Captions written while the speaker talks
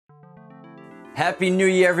Happy New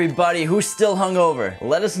Year, everybody. Who's still hungover?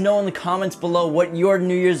 Let us know in the comments below what your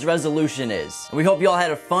New Year's resolution is. We hope you all had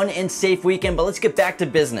a fun and safe weekend, but let's get back to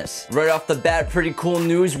business. Right off the bat, pretty cool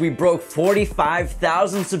news. We broke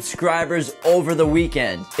 45,000 subscribers over the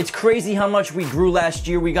weekend. It's crazy how much we grew last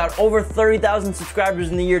year. We got over 30,000 subscribers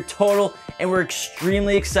in the year total, and we're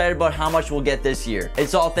extremely excited about how much we'll get this year.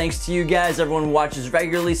 It's all thanks to you guys. Everyone who watches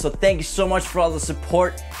regularly, so thank you so much for all the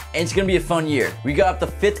support, and it's gonna be a fun year. We got up the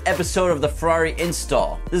 5th episode of the Ferrari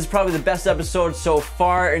install. This is probably the best episode so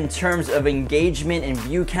far in terms of engagement and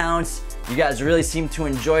view counts. You guys really seem to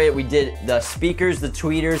enjoy it. We did the speakers, the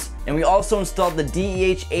tweeters, and we also installed the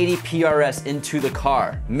DEH80 PRS into the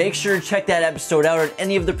car. Make sure to check that episode out or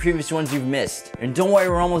any of the previous ones you've missed. And don't worry,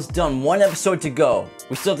 we're almost done. One episode to go.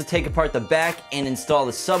 We still have to take apart the back and install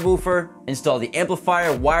the subwoofer, install the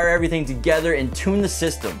amplifier, wire everything together, and tune the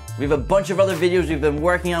system. We have a bunch of other videos we've been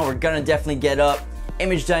working on. We're gonna definitely get up.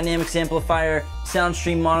 Image dynamics amplifier,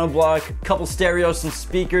 SoundStream monoblock, couple stereos, some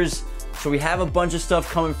speakers. So we have a bunch of stuff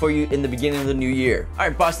coming for you in the beginning of the new year. All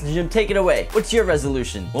right, Boston Jim, take it away. What's your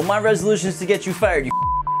resolution? Well, my resolution is to get you fired, you.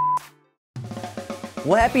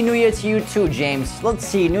 Well, Happy New Year to you too, James. Let's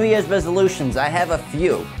see, New Year's resolutions. I have a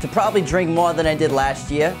few. To probably drink more than I did last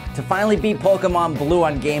year. To finally beat Pokemon Blue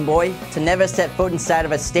on Game Boy. To never set foot inside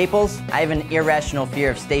of a Staples. I have an irrational fear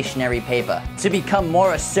of stationery paper. To become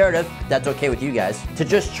more assertive. That's okay with you guys. To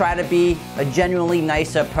just try to be a genuinely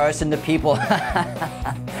nicer person to people.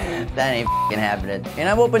 That ain't f***ing happening. And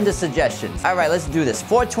I'm open to suggestions. All right, let's do this.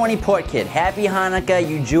 420 Port Kid. Happy Hanukkah,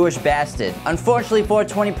 you Jewish bastard. Unfortunately,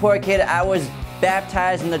 420 Port Kid, I was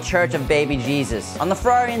baptized in the Church of Baby Jesus. On the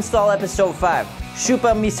Ferrari install episode 5,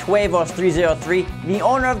 Chupa Mis Huevos 303, the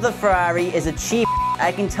owner of the Ferrari is a cheap.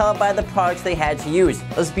 I can tell by the products they had to use.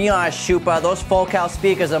 Let's be honest, Chupa, those Focal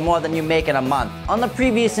speakers are more than you make in a month. On the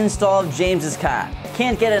previous install of James's car,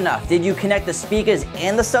 can't get enough. Did you connect the speakers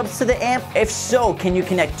and the subs to the amp? If so, can you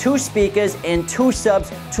connect 2 speakers and 2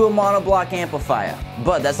 subs to a monoblock amplifier?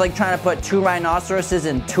 But that's like trying to put 2 rhinoceroses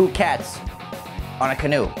and 2 cats on a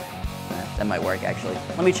canoe. That might work, actually.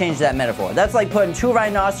 Let me change that metaphor. That's like putting 2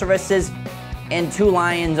 rhinoceroses and 2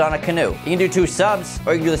 lions on a canoe. You can do 2 subs,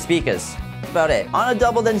 or you can do the speakers. That's about it. On a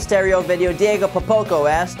doubled-in stereo video, Diego Popoco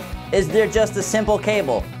asked, is there just a simple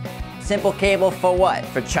cable? Simple cable for what?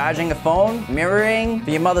 For charging a phone? Mirroring? For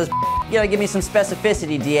your mother's. You gotta give me some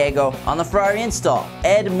specificity, Diego. On the Ferrari install,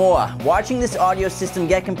 Ed Moore. Watching this audio system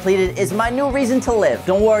get completed is my new reason to live.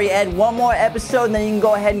 Don't worry, Ed, one more episode and then you can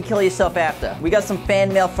go ahead and kill yourself after. We got some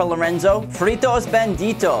fan mail for Lorenzo. Fritos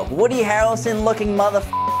Bendito. Woody Harrelson looking mother.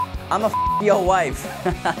 I'ma your wife.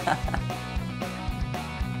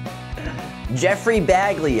 Jeffrey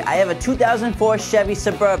Bagley. I have a 2004 Chevy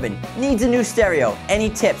Suburban. Needs a new stereo. Any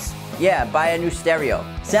tips? Yeah, buy a new stereo.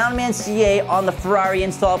 Soundman CA on the Ferrari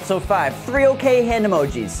install episode 5. 3 okay hand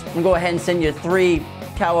emojis. I'm gonna go ahead and send you 3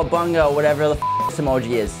 cowabunga or whatever the this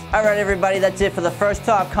emoji is. Alright everybody, that's it for the first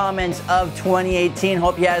top comments of 2018.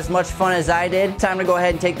 Hope you had as much fun as I did. Time to go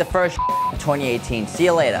ahead and take the first of 2018. See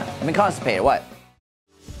you later. I've been constipated, what?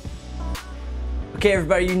 Okay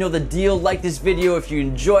everybody, you know the deal. Like this video if you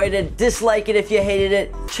enjoyed it, dislike it if you hated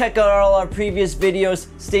it, check out all our previous videos,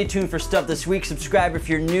 stay tuned for stuff this week, subscribe if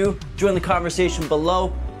you're new, join the conversation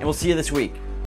below, and we'll see you this week.